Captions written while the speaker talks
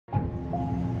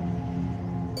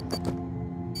There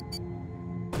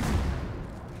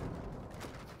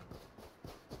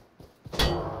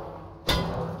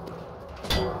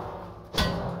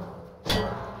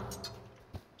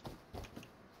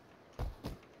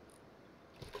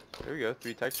we go,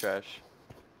 3 tech trash.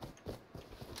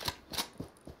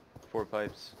 4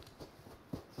 pipes.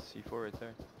 C4 right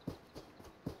there.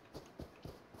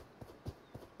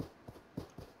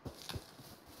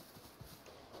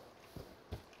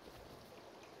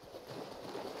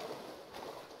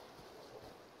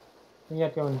 You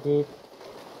got going deep.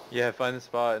 Yeah, find the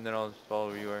spot and then I'll just follow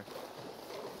where you are.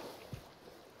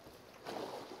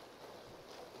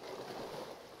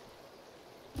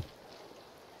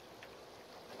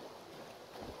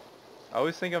 I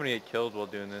always think I'm gonna get killed while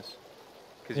doing this.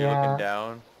 Because you're looking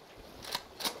down.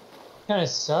 Kinda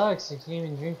sucks, I can't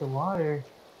even drink the water.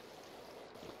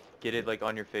 Get it like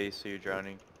on your face so you're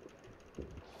drowning.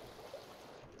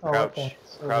 Oh, Crouch. okay.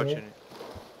 So Crouch weird. in it.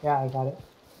 Yeah, I got it.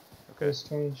 Okay. Very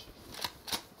strange.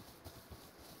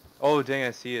 Oh dang, I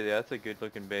see it. Yeah, that's a good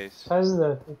looking base. Size of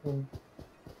the freaking...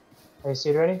 Are you see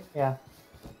it already? Yeah.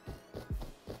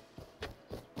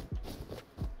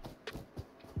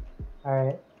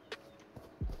 Alright.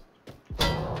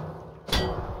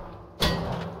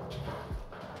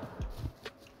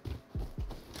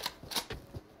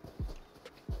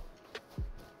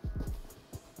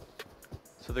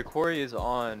 So the quarry is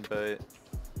on, but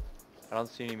I don't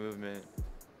see any movement.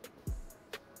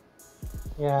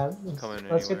 Yeah,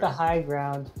 let's get the high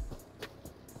ground.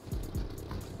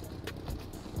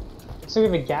 Looks like we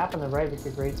have a gap on the right with the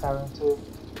grade tower too.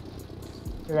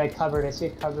 You're right, covered. I see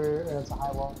it covered, or that's a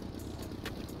high wall.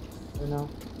 I don't know.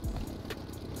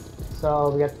 So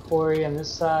we got the quarry on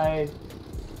this side.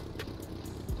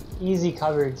 Easy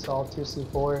covered, so all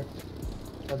 2C4.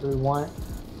 Whatever we want.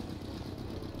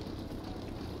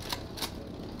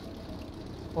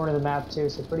 Corner of the map too,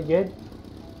 so pretty good.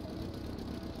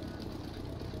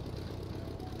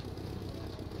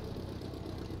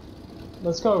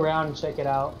 Let's go around and check it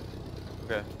out.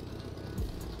 Okay.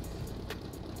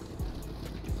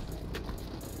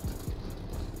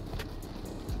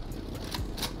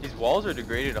 These walls are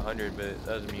degraded 100, but that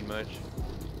doesn't mean much.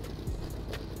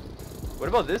 What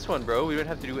about this one, bro? We don't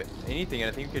have to do anything, and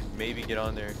I think we could maybe get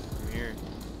on there from here.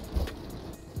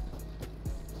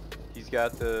 He's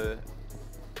got the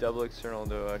double external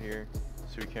though out here,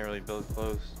 so we can't really build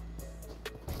close.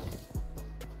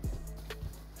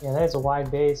 Yeah, that is a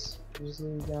wide base.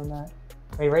 Usually down that.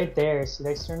 Wait, right there. See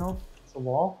the external? It's a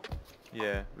wall.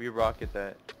 Yeah, we rocket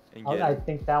that and get. I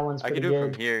think that one's I pretty can do good.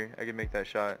 it from here. I can make that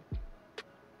shot.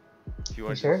 If you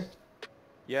want. You sure? Just...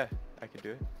 Yeah, I can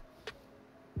do it.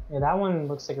 Yeah, that one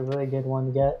looks like a really good one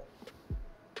to get.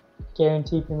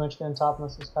 Guaranteed pretty much going top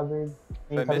unless it's covered.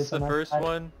 If I miss the first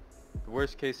one, the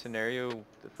worst case scenario,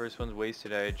 the first one's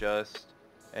wasted, I adjust,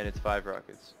 and it's 5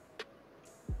 rockets.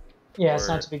 Yeah, it's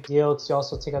not a big deal because you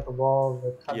also take out the wall,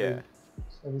 the cover. Yeah.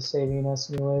 So it'll be saving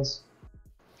us anyways.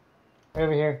 Right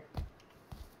over here.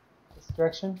 This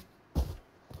direction.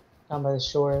 Down by the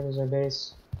shore, there's our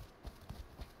base.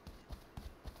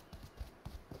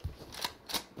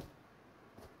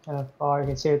 Kind of far, you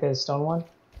can see it, there's a stone one.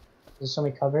 There's so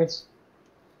many cupboards.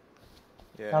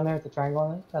 Yeah. Down there with the triangle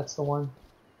on it, that's the one.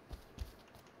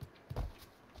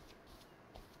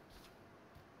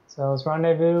 So let's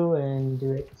rendezvous and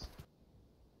do it.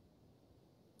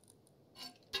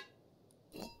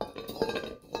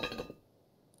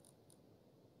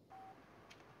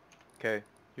 Okay,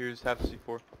 here's half the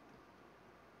C4.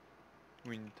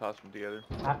 We can toss them together.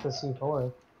 Half the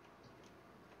C4.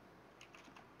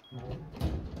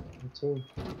 Me too.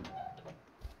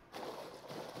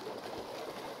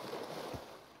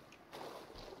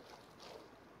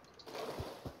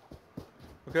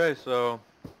 Okay, so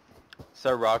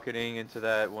start rocketing into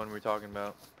that one we're talking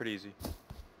about. Pretty easy.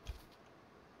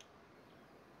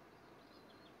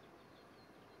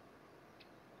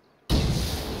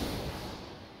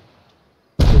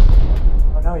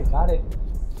 Oh no, he got it.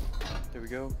 There we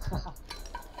go.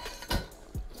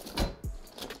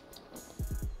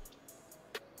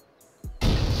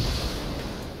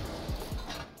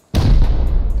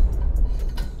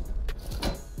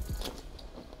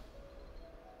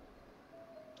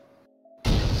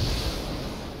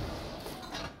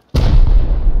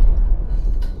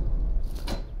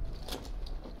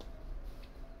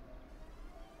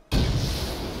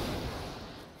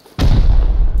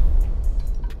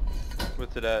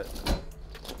 What's it at?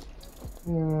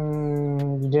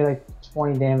 You did like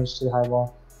 20 damage to the high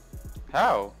wall.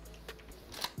 How?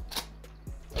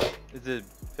 Is it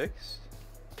fixed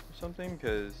or something?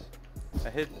 Because I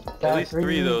hit at least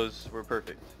 3 of those were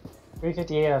perfect.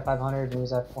 358 out of 500 and it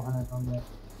was at 400 on there.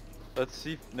 Let's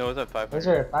see. No, it's at 500. Those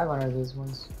are at 500, these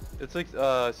ones. It's like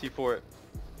C4.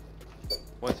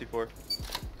 One C4.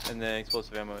 And then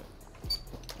explosive ammo.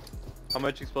 How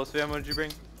much explosive ammo did you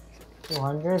bring?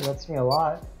 200? That's me a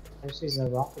lot. I'm just using a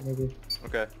rocket maybe.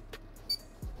 Okay.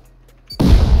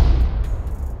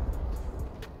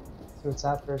 See what's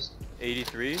that first.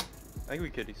 83? I think we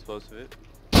could explosive it.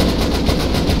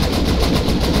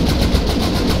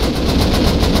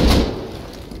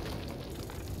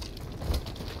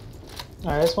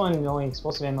 Alright, this one only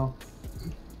explosive ammo.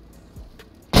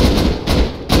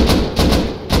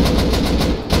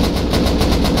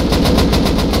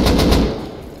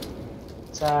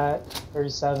 It's at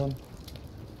 37.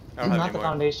 I don't have Not any the more.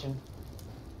 foundation.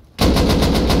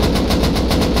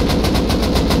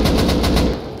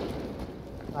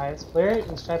 Alright, let's clear it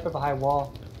and stripe up a high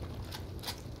wall.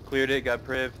 Cleared it, got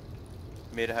priv,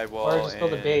 made a high wall. Or just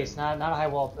build a and base. Not a high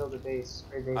wall, build a base.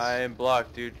 Great base. I am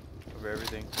blocked, dude. Over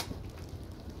everything.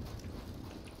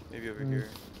 Maybe over here.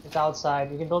 It's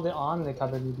outside. You can build it on the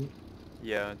cupboard maybe.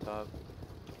 Yeah, on top.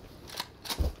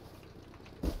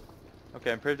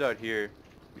 Okay, I'm prived out here.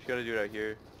 We just gotta do it out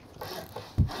here.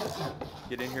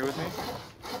 Get in here with me.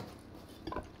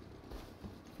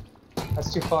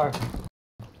 That's too far.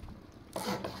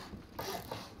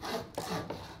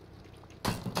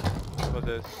 How about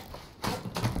this?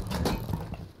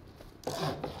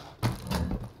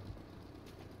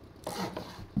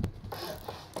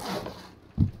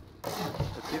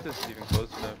 Let's see if this is even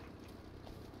close enough.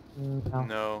 No.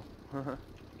 No.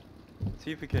 Let's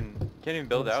see if we can... Can't even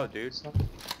build out, dude.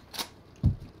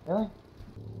 Really?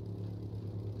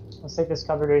 Let's take this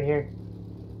cupboard right here.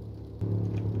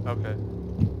 Okay.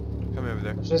 Come over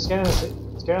there. Let's just get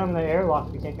on the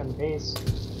airlock. We can't get on the base.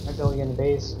 Might be able to get in the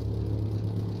base.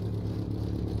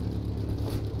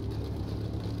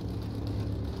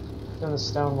 Doing the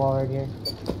stone wall right here.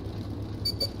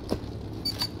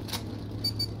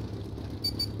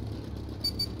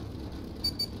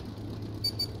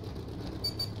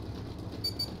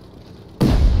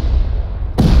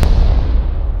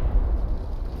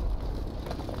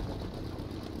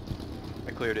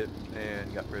 I cleared it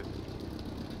and got rid.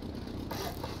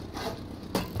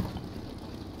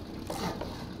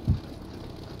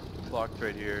 Blocked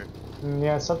right here.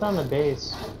 Yeah, something on the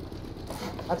base.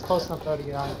 That's close enough though to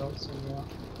get on. Don't see me out.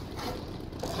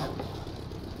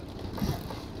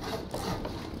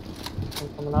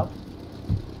 One coming up.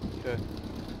 Okay.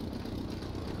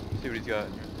 See what he's got.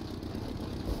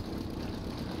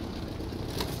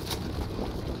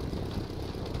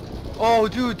 Oh,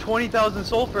 dude, 20,000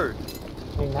 sulfur.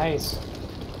 Okay, nice.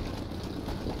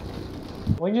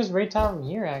 We can just raid tower from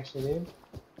here, actually, dude.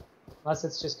 Unless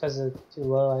it's just because it's too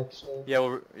low, actually. Yeah,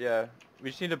 well, yeah. We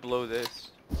just need to blow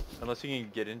this. Unless you can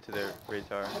get into their raid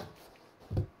tower.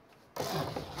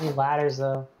 Need ladders,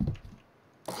 though.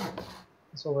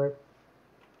 This will work.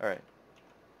 Alright.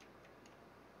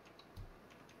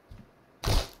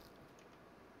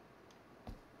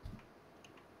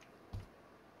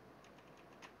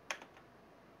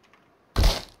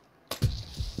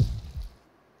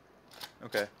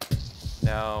 Okay.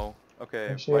 Now, okay,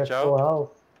 Make sure you watch have full out.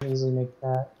 health. Easily make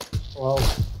that full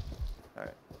health.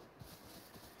 Alright.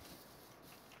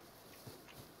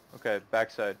 Okay,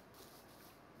 backside.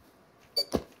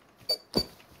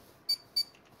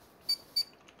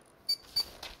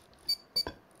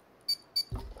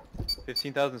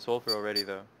 $15,000 sulfur already,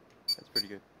 though. That's pretty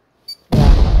good.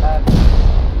 Yeah, not bad.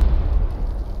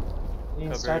 You can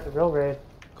Covered. start the real raid.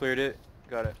 Cleared it.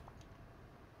 Got it.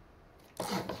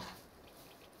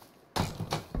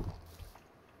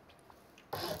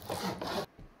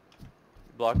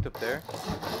 Blocked up there.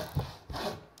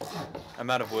 I'm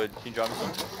out of wood. Can you drop me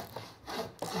some?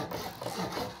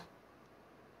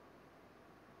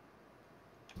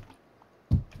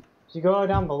 If you go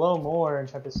down below more and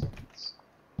try to see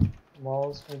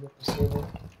walls, maybe for stable.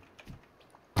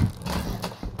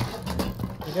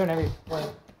 You're doing every point.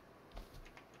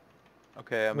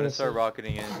 Okay, I'm gonna start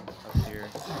rocketing in up here.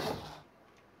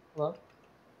 Look.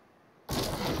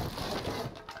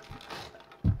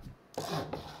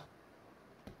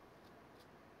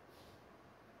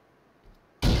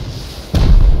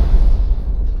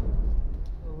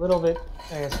 A little bit.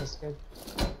 I guess that's good.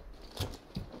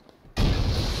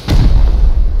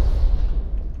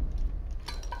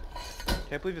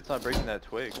 Can't believe it's not breaking that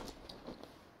twig.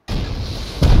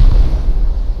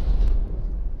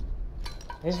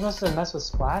 They just must have messed with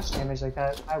splash damage like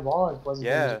that. High wall it wasn't.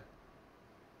 Yeah.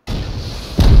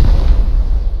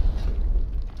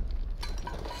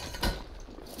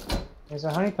 There's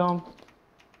a honeycomb.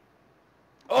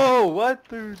 Oh, what,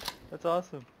 dude? That's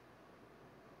awesome.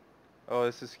 Oh,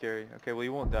 this is scary. Okay, well,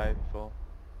 you won't die if you fall.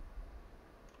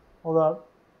 Hold up.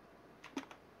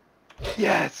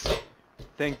 Yes!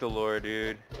 Thank the Lord,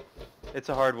 dude. It's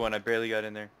a hard one. I barely got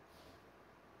in there.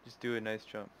 Just do a nice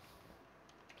jump.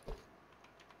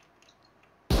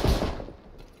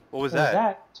 What was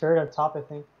that? Turret up top, I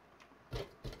think.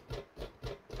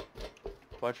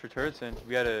 Watch for turrets in.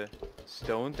 We got a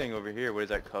stone thing over here. What is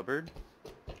that, cupboard?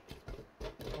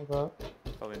 Hold up.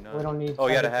 Probably not. We don't need. Oh,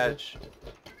 you got a hatch.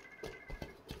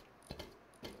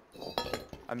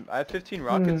 I have 15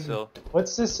 rockets still.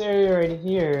 What's this area right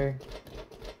here?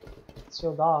 It's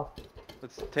sealed off.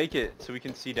 Let's take it so we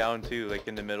can see down too, like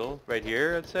in the middle, right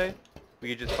here. I'd say we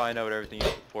could just find out everything is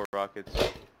for 4 rockets.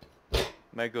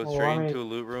 Might go straight into a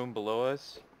loot room below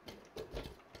us,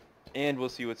 and we'll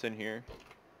see what's in here.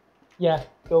 Yeah,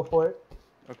 go for it.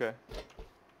 Okay.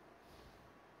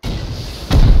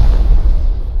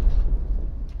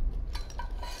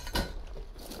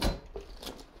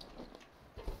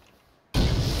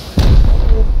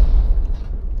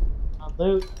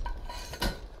 Loot.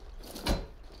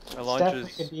 My launch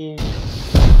is could be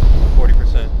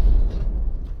 40%.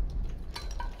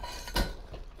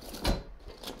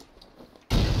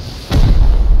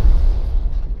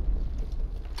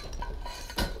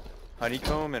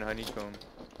 Honeycomb and honeycomb.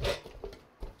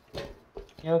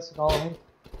 Yeah, let's go in.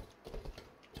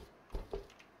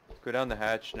 Go down the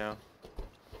hatch now.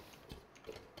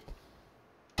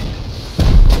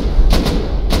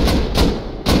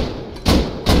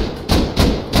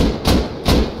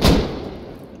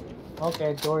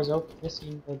 Okay, door's open. This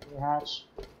seems like a hatch.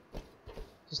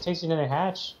 Just takes you to another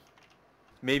hatch.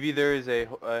 Maybe there is a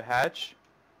hatch,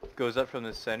 goes up from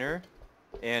the center,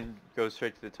 and goes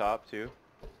straight to the top too.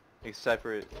 A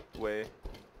separate way.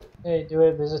 Hey, do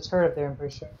it. There's a turret up there, I'm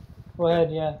pretty sure. Go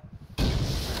ahead, yeah.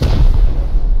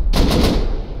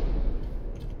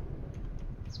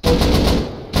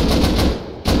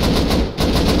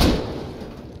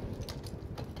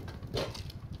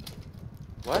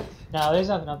 What? No, there's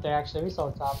nothing up there actually. We saw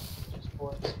the top. Just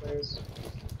 4 squares.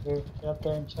 Here, get up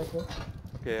there and check it.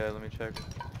 Okay, let me check.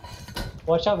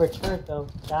 Watch out for turret though.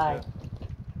 Die. Yeah.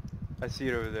 I see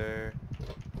it over there.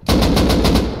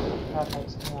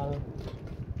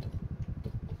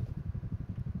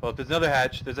 Well, there's another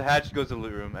hatch. There's a hatch that goes to the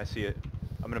loot room. I see it.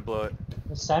 I'm gonna blow it.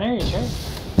 The center? You sure?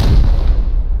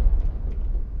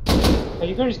 But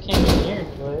you could just came in here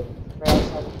and do it. Right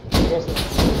outside. I guess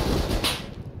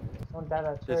don't die that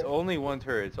turret. There's only one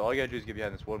turret, so all you gotta do is get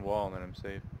behind this one wall and then I'm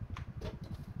safe.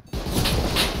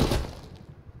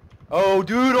 Oh,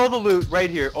 dude, all the loot right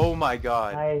here. Oh my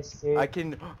god. Nice, dude. I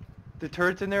can... The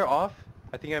turret's in there off?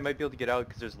 I think I might be able to get out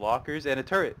because there's lockers and a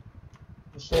turret.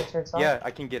 You sure turret's off? Yeah,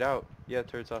 I can get out. Yeah,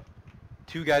 turret's off.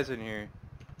 2 guys in here.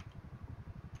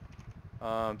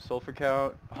 Sulfur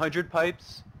count. 100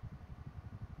 pipes.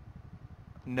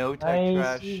 No tech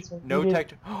trash. No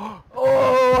tech...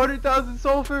 Oh, 100,000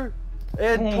 sulfur!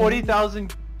 And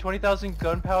 20,000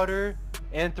 gunpowder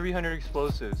and 300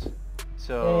 explosives.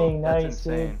 So, Dang, that's nice,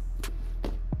 insane. dude.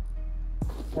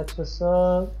 That's what's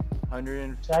up.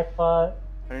 Jackpot.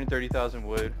 130,000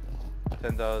 wood,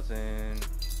 10,000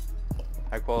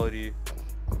 high quality.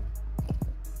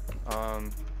 Let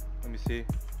me see.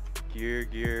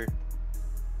 Gear.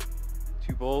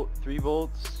 3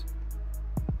 bolts,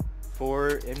 4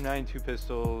 M9, 2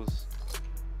 pistols,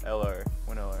 LR,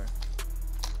 1 LR.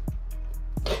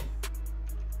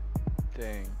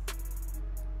 Dang.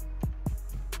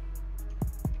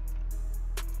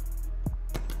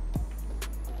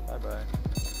 Bye.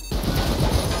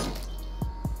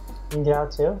 You can get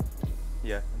out too?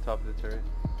 Yeah, on top of the turret.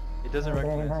 It doesn't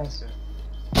recognize us.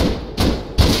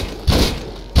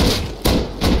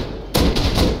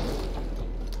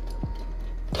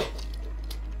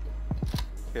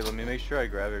 Okay, let me make sure I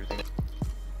grab everything.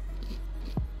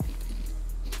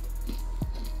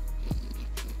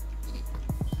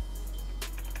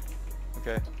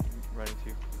 Okay, I'm running to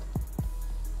you.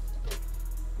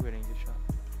 Ooh, I didn't get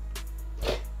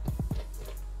shot.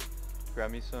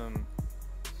 Grab me some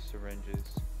syringes.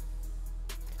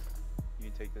 You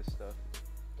can take this stuff.